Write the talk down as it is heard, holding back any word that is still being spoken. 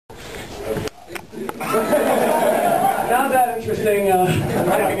Not that interesting. I'm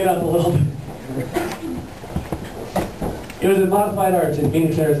wrapping it up a little bit. It was in Modified Arts in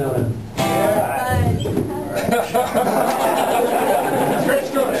Phoenix, Arizona.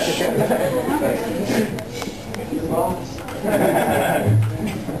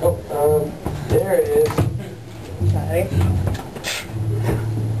 There it is. Okay.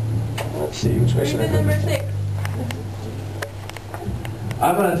 Let's see, which way should I go? Number 6.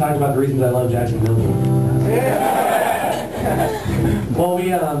 I'm going to talk about the reasons I love Jackson Miller. Well,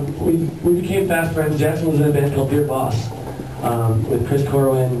 we became fast friends. Jackson was in a band called Beer Boss with Chris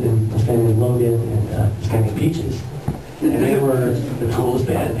Corwin and this guy named Logan and this guy named Peaches. And they were the coolest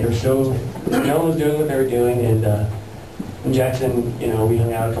band. They were so, no one was doing what they were doing. And when Jackson, we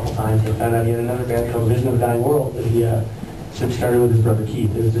hung out a couple times and found out he had another band called Vision of a Dying World that he started with his brother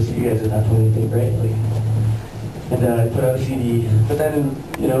Keith. It was just you guys at that point, anything great. And put out a CD. But then,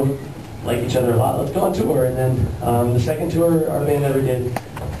 like each other a lot. Let's go on tour. And then the second tour our band ever did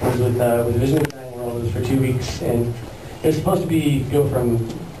was with Vision of the Dying World. It was for 2 weeks, and it was supposed to go from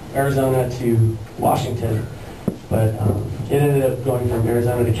Arizona to Washington, but it ended up going from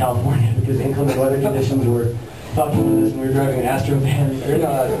Arizona to California because inclement weather conditions were fucking with us, and we were driving an Astro van,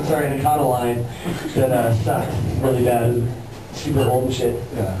 an Econoline that sucked really bad. It was super old and shit.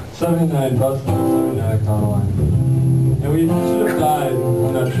 Yeah, 79 bucks for a 79 Econoline. And we should have died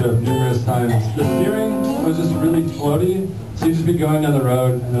on that trip numerous times. The steering was just really floaty, so you'd just be going down the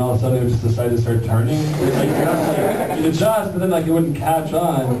road, and then all of a sudden it would just decide to start turning. You'd adjust, but then it wouldn't catch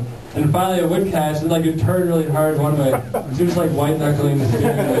on. And finally it would catch, and it'd turn really hard one way. So you're just white-knuckling the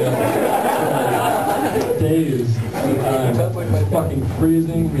steering wheel for days at a time. It was fucking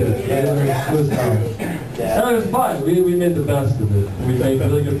freezing. We had a trailer. It was tough. No, it was fun. We made the best of it. We made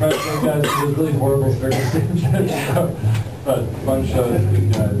really good friends with guys. It was really horrible circumstances. But fun shows with these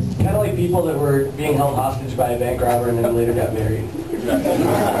guys. Kind of like people that were being held hostage by a bank robber and then later got married. Exactly. They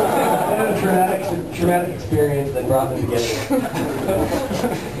had a traumatic experience that brought them together.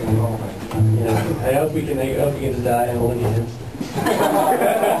 I hope we can just die and holding hands.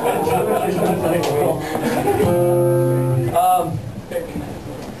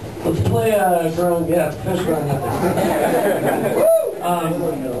 Let's play Growing. Yeah, let's finish Growing Up.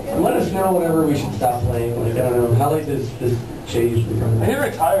 Let us know whenever we should stop playing. I don't know. How late does Jay usually run? He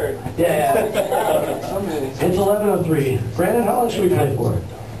retired. Yeah. It's 11:03. Brandon, how long should we play for?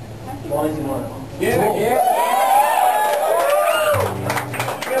 Yeah. Cool.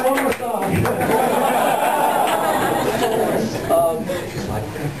 Yeah, one more song.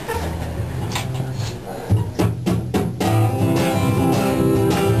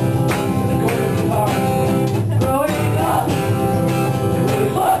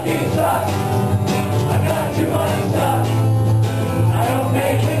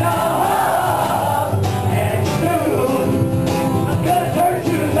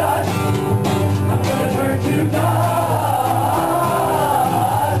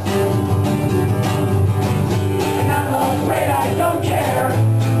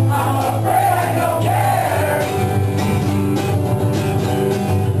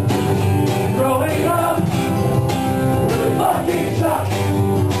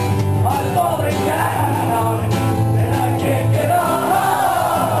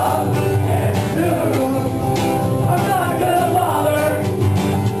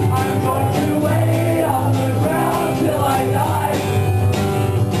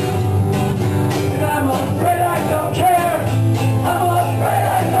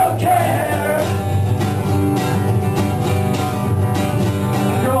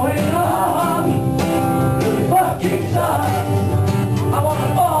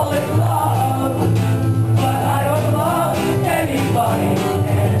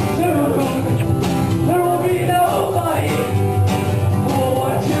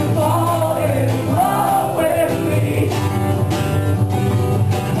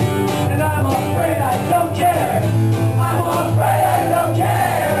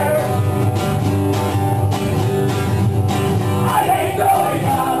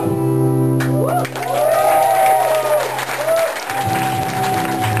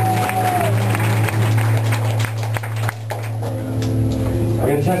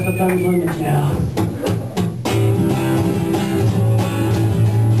 Check the time limits now.